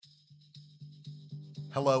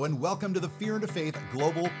Hello and welcome to the Fear and Faith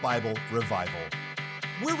Global Bible Revival.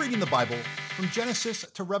 We're reading the Bible from Genesis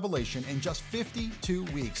to Revelation in just 52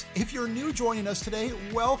 weeks. If you're new joining us today,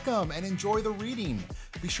 welcome and enjoy the reading.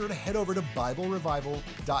 Be sure to head over to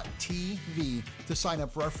BibleRevival.tv to sign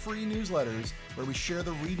up for our free newsletters where we share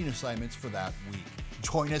the reading assignments for that week.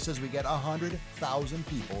 Join us as we get 100,000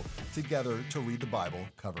 people together to read the Bible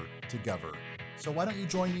cover to cover. So why don't you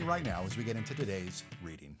join me right now as we get into today's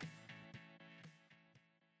reading.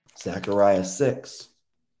 Zechariah 6.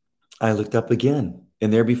 I looked up again,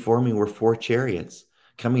 and there before me were 4 chariots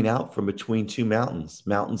coming out from between 2 mountains,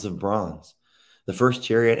 mountains of bronze. The first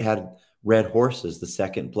chariot had red horses, the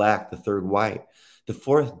second black, the third white, the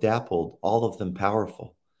fourth dappled, all of them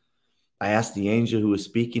powerful. I asked the angel who was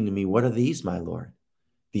speaking to me, "What are these, my Lord?"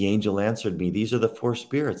 The angel answered me, "These are the 4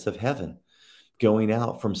 spirits of heaven, going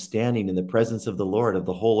out from standing in the presence of the Lord of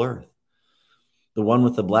the whole earth. The one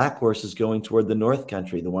with the black horse is going toward the north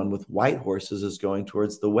country. The one with white horses is going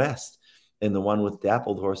towards the west, and the one with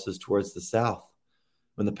dappled horses towards the south."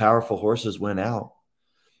 When the powerful horses went out,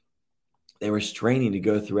 they were straining to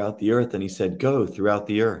go throughout the earth, and he said, "Go throughout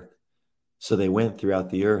the earth." So they went throughout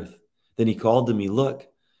the earth. Then he called to me,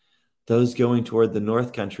 "Look, those going toward the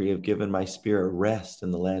north country have given my spirit rest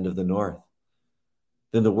in the land of the north."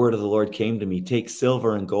 Then the word of the Lord came to me, "Take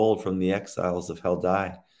silver and gold from the exiles of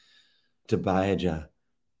Chaldea, Tobiah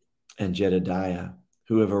and Jedediah,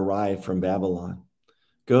 who have arrived from Babylon.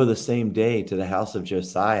 Go the same day to the house of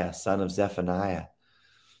Josiah, son of Zephaniah.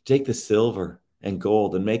 Take the silver and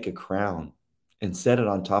gold and make a crown and set it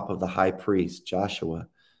on top of the high priest, Joshua,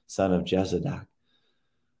 son of Jehozadak.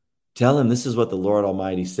 Tell him this is what the Lord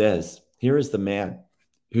Almighty says. Here is the man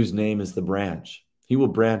whose name is the branch. He will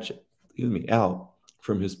branch out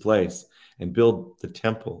from his place and build the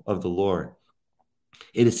temple of the Lord.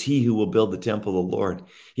 It is he who will build the temple of the Lord.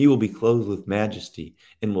 He will be clothed with majesty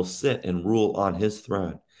and will sit and rule on his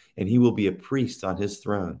throne, and he will be a priest on his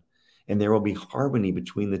throne, and there will be harmony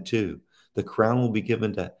between the two. The crown will be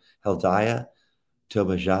given to Chaldea,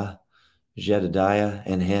 Tobiah, Jedediah,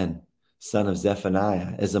 and Hen, son of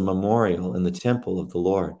Zephaniah, as a memorial in the temple of the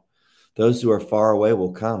Lord. Those who are far away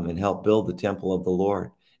will come and help build the temple of the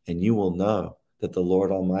Lord, and you will know that the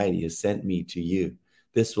Lord Almighty has sent me to you.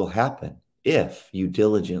 This will happen if you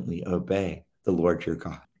diligently obey the Lord your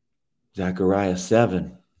God." Zechariah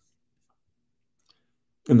 7.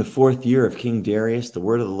 In the 4th year of King Darius, the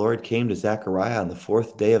word of the Lord came to Zechariah on the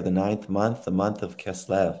 4th day of the 9th month, the month of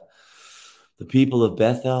Kislev. The people of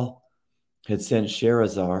Bethel had sent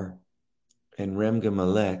Sherazar and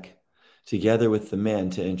Remgamelech together with the men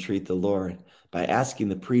to entreat the Lord by asking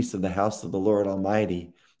the priests of the house of the Lord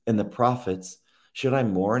Almighty and the prophets, "Should I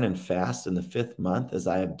mourn and fast in the 5th month as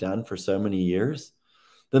I have done for so many years?"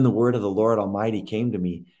 Then the word of the Lord Almighty came to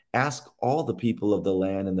me, "Ask all the people of the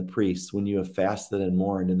land and the priests, when you have fasted and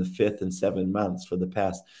mourned in the 5th and 7th months for the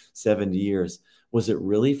past 70 years, was it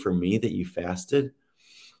really for me that you fasted?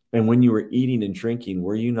 And when you were eating and drinking,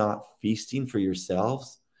 were you not feasting for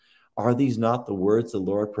yourselves? Are these not the words the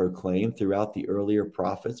Lord proclaimed throughout the earlier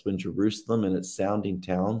prophets when Jerusalem and its surrounding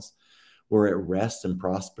towns were at rest and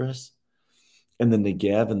prosperous, and the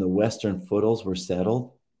Negev and the western foothills were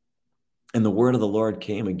settled?" And the word of the Lord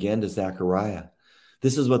came again to Zechariah.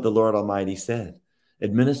 "This is what the Lord Almighty said.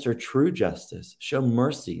 Administer true justice, show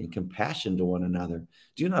mercy and compassion to one another.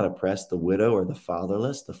 Do not oppress the widow or the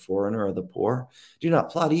fatherless, the foreigner or the poor. Do not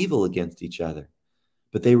plot evil against each other."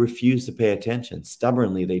 But they refused to pay attention.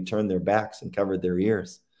 Stubbornly, they turned their backs and covered their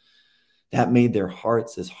ears. That made their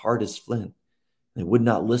hearts as hard as flint. They would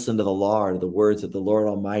not listen to the law or to the words that the Lord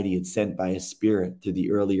Almighty had sent by his Spirit through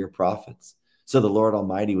the earlier prophets. So the Lord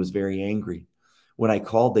Almighty was very angry. When I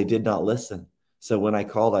called, they did not listen. So when I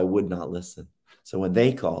called, I would not listen. So when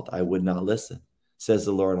they called, I would not listen, says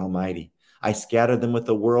the Lord Almighty. I scattered them with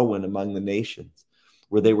a whirlwind among the nations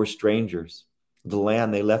where they were strangers. The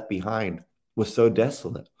land they left behind was so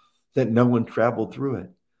desolate that no one traveled through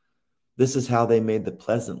it. This is how they made the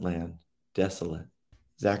pleasant land desolate.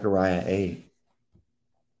 Zechariah 8.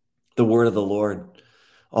 The word of the Lord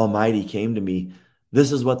Almighty came to me.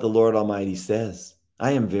 "This is what the Lord Almighty says.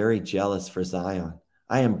 I am very jealous for Zion.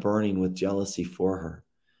 I am burning with jealousy for her.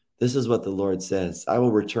 This is what the Lord says. I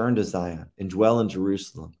will return to Zion and dwell in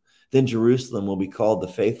Jerusalem. Then Jerusalem will be called the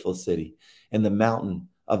faithful city, and the mountain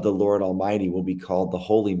of the Lord Almighty will be called the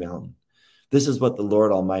holy mountain. This is what the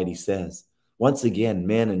Lord Almighty says. Once again,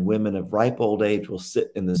 men and women of ripe old age will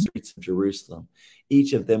sit in the streets of Jerusalem,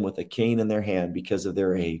 each of them with a cane in their hand because of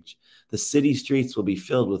their age. The city streets will be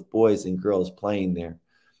filled with boys and girls playing there.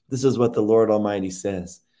 This is what the Lord Almighty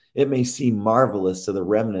says. It may seem marvelous to the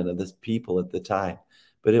remnant of this people at the time,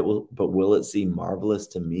 But will it seem marvelous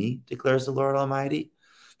to me, declares the Lord Almighty?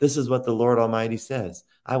 This is what the Lord Almighty says.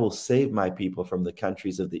 I will save my people from the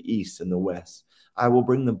countries of the east and the west. I will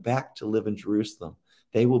bring them back to live in Jerusalem.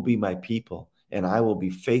 They will be my people, and I will be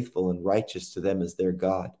faithful and righteous to them as their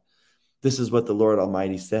God. This is what the Lord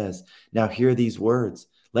Almighty says. Now hear these words.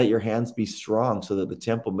 Let your hands be strong so that the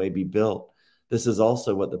temple may be built. This is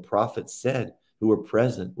also what the prophets said who were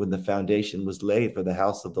present when the foundation was laid for the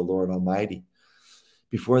house of the Lord Almighty.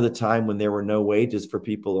 Before the time when there were no wages for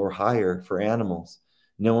people or hire for animals,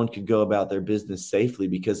 no one could go about their business safely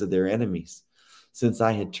because of their enemies, since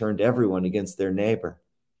I had turned everyone against their neighbor.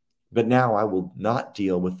 But now I will not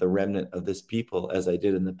deal with the remnant of this people as I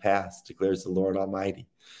did in the past, declares the Lord Almighty.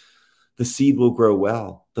 The seed will grow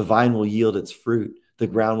well, the vine will yield its fruit, the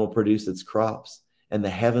ground will produce its crops, and the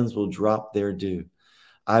heavens will drop their dew.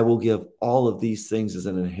 I will give all of these things as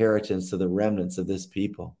an inheritance to the remnants of this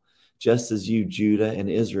people. Just as you, Judah and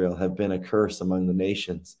Israel, have been a curse among the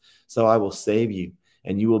nations, so I will save you,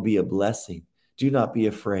 and you will be a blessing. Do not be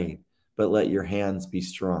afraid, but let your hands be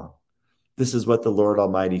strong. This is what the Lord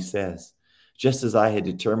Almighty says. Just as I had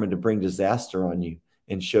determined to bring disaster on you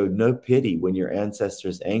and showed no pity when your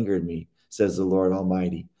ancestors angered me, says the Lord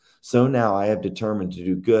Almighty, so now I have determined to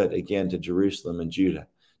do good again to Jerusalem and Judah.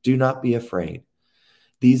 Do not be afraid.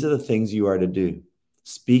 These are the things you are to do.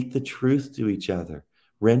 Speak the truth to each other.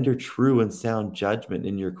 Render true and sound judgment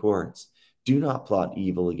in your courts. Do not plot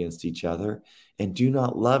evil against each other, and do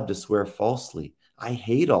not love to swear falsely. I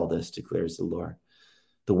hate all this, declares the Lord.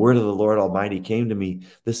 The word of the Lord Almighty came to me.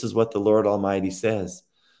 This is what the Lord Almighty says.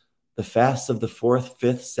 The fasts of the 4th,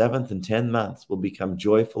 5th, 7th, and 10th months will become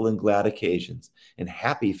joyful and glad occasions and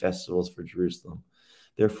happy festivals for Jerusalem.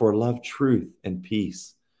 Therefore, love truth and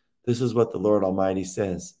peace. This is what the Lord Almighty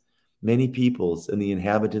says. Many peoples and the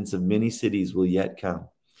inhabitants of many cities will yet come.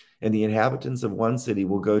 And the inhabitants of one city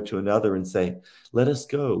will go to another and say, let us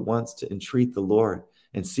go once to entreat the Lord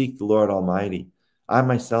and seek the Lord Almighty. I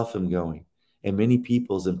myself am going. And many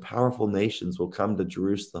peoples and powerful nations will come to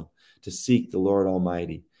Jerusalem to seek the Lord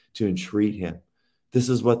Almighty, to entreat him. This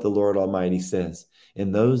is what the Lord Almighty says.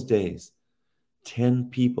 In those days, 10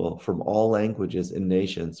 people from all languages and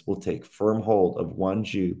nations will take firm hold of one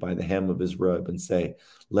Jew by the hem of his robe and say,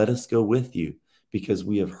 let us go with you, because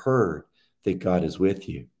we have heard that God is with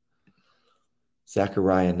you.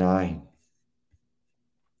 Zechariah 9.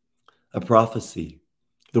 A prophecy.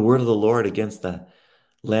 The word of the Lord against the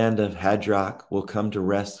land of Hadrach will come to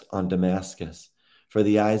rest on Damascus, for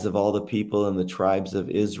the eyes of all the people and the tribes of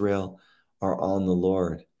Israel are on the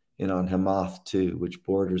Lord, and on Hamath too, which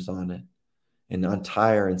borders on it, and on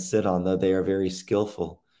Tyre and Sidon, though they are very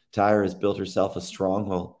skillful. Tyre has built herself a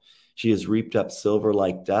stronghold. She has reaped up silver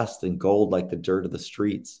like dust and gold like the dirt of the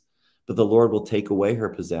streets. But the Lord will take away her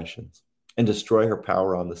possessions and destroy her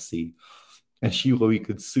power on the sea, and she will be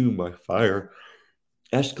consumed by fire.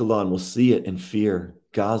 Ashkelon will see it and fear.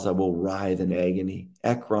 Gaza will writhe in agony.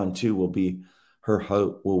 Ekron too will be, her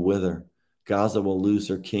hope will wither. Gaza will lose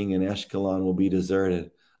her king, and Ashkelon will be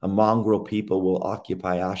deserted. A mongrel people will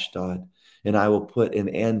occupy Ashdod, and I will put an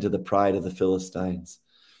end to the pride of the Philistines.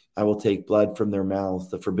 I will take blood from their mouths,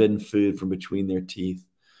 the forbidden food from between their teeth.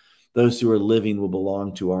 Those who are living will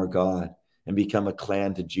belong to our God and become a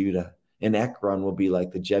clan to Judah, and Ekron will be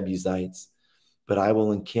like the Jebusites. But I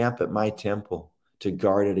will encamp at my temple to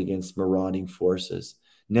guard it against marauding forces.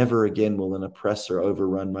 Never again will an oppressor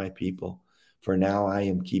overrun my people, for now I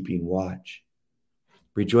am keeping watch.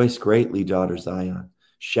 Rejoice greatly, daughter Zion.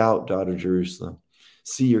 Shout, daughter Jerusalem.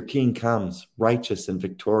 See, your king comes, righteous and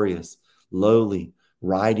victorious, lowly,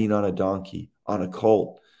 riding on a donkey, on a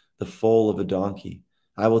colt, the foal of a donkey.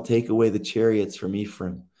 I will take away the chariots from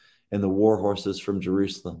Ephraim and the war horses from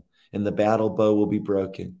Jerusalem, and the battle bow will be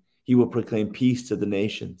broken. He will proclaim peace to the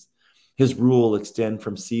nations. His rule will extend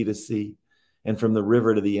from sea to sea and from the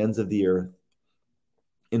river to the ends of the earth.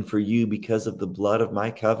 And for you, because of the blood of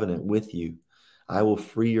my covenant with you, I will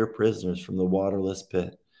free your prisoners from the waterless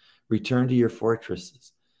pit. Return to your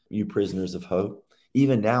fortresses, you prisoners of hope.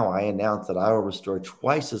 Even now I announce that I will restore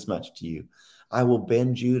twice as much to you. I will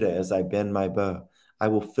bend Judah as I bend my bow. I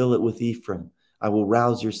will fill it with Ephraim. I will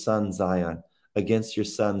rouse your son Zion against your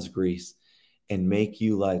sons Greece, and make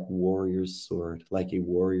you like warrior's sword, like a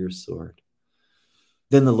warrior's sword.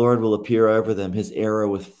 Then the Lord will appear over them. His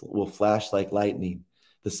arrow will flash like lightning.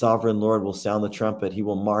 The sovereign Lord will sound the trumpet. He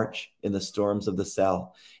will march in the storms of the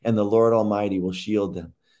south, and the Lord Almighty will shield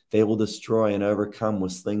them. They will destroy and overcome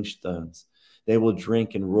with sling stones. They will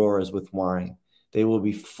drink and roar as with wine. They will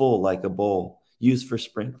be full like a bowl, used for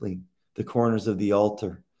sprinkling the corners of the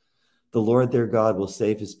altar. The Lord their God will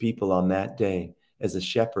save his people on that day, as a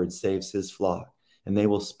shepherd saves his flock. and they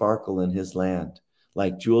will sparkle in his land.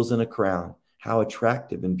 Like jewels in a crown, how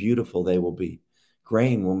attractive and beautiful they will be.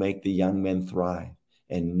 Grain will make the young men thrive,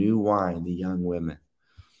 and new wine the young women.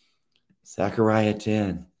 Zechariah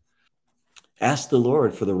 10. Ask the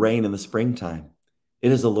Lord for the rain in the springtime.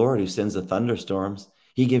 It is the Lord who sends the thunderstorms.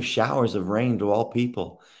 He gives showers of rain to all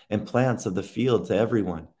people, and plants of the field to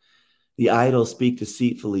everyone. The idle speak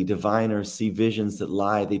deceitfully. Diviners see visions that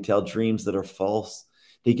lie. They tell dreams that are false.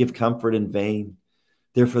 They give comfort in vain.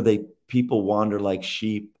 Therefore, people wander like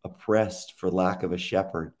sheep, oppressed for lack of a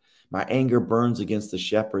shepherd. My anger burns against the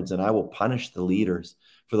shepherds, and I will punish the leaders.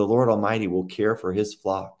 For the Lord Almighty will care for his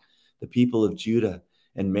flock, the people of Judah,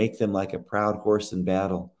 and make them like a proud horse in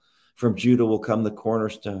battle. From Judah will come the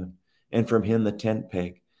cornerstone, and from him the tent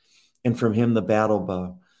peg, and from him the battle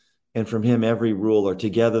bow, and from him every ruler.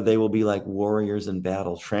 Together they will be like warriors in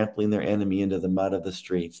battle, trampling their enemy into the mud of the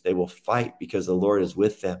streets. They will fight because the Lord is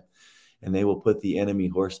with them, and they will put the enemy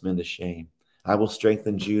horsemen to shame. I will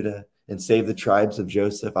strengthen Judah and save the tribes of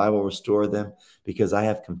Joseph. I will restore them because I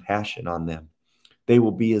have compassion on them. They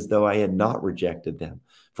will be as though I had not rejected them,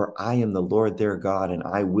 for I am the Lord their God, and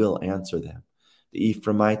I will answer them. The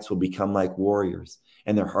Ephraimites will become like warriors,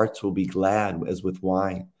 and their hearts will be glad as with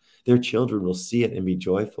wine. Their children will see it and be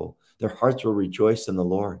joyful. Their hearts will rejoice in the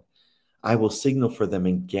Lord. I will signal for them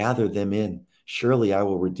and gather them in. Surely I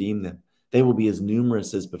will redeem them. They will be as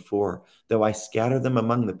numerous as before. Though I scatter them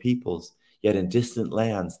among the peoples, yet in distant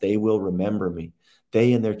lands they will remember me.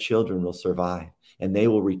 They and their children will survive, and they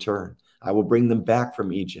will return. I will bring them back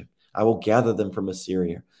from Egypt. I will gather them from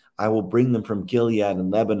Assyria. I will bring them from Gilead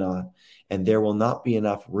and Lebanon, and there will not be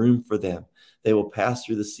enough room for them. They will pass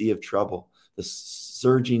through the sea of trouble. The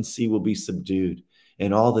surging sea will be subdued,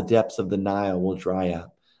 and all the depths of the Nile will dry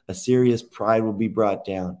up. Assyria's pride will be brought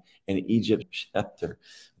down, and Egypt's scepter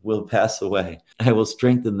will pass away. I will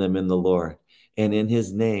strengthen them in the Lord, and in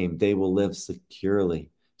his name they will live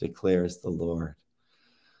securely, declares the Lord.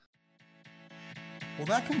 Well,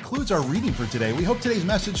 that concludes our reading for today. We hope today's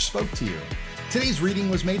message spoke to you. Today's reading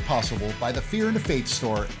was made possible by the Fear and Faith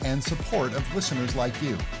store and support of listeners like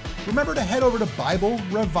you. Remember to head over to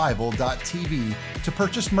BibleRevival.tv to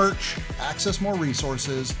purchase merch, access more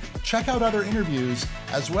resources, check out other interviews,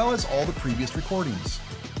 as well as all the previous recordings.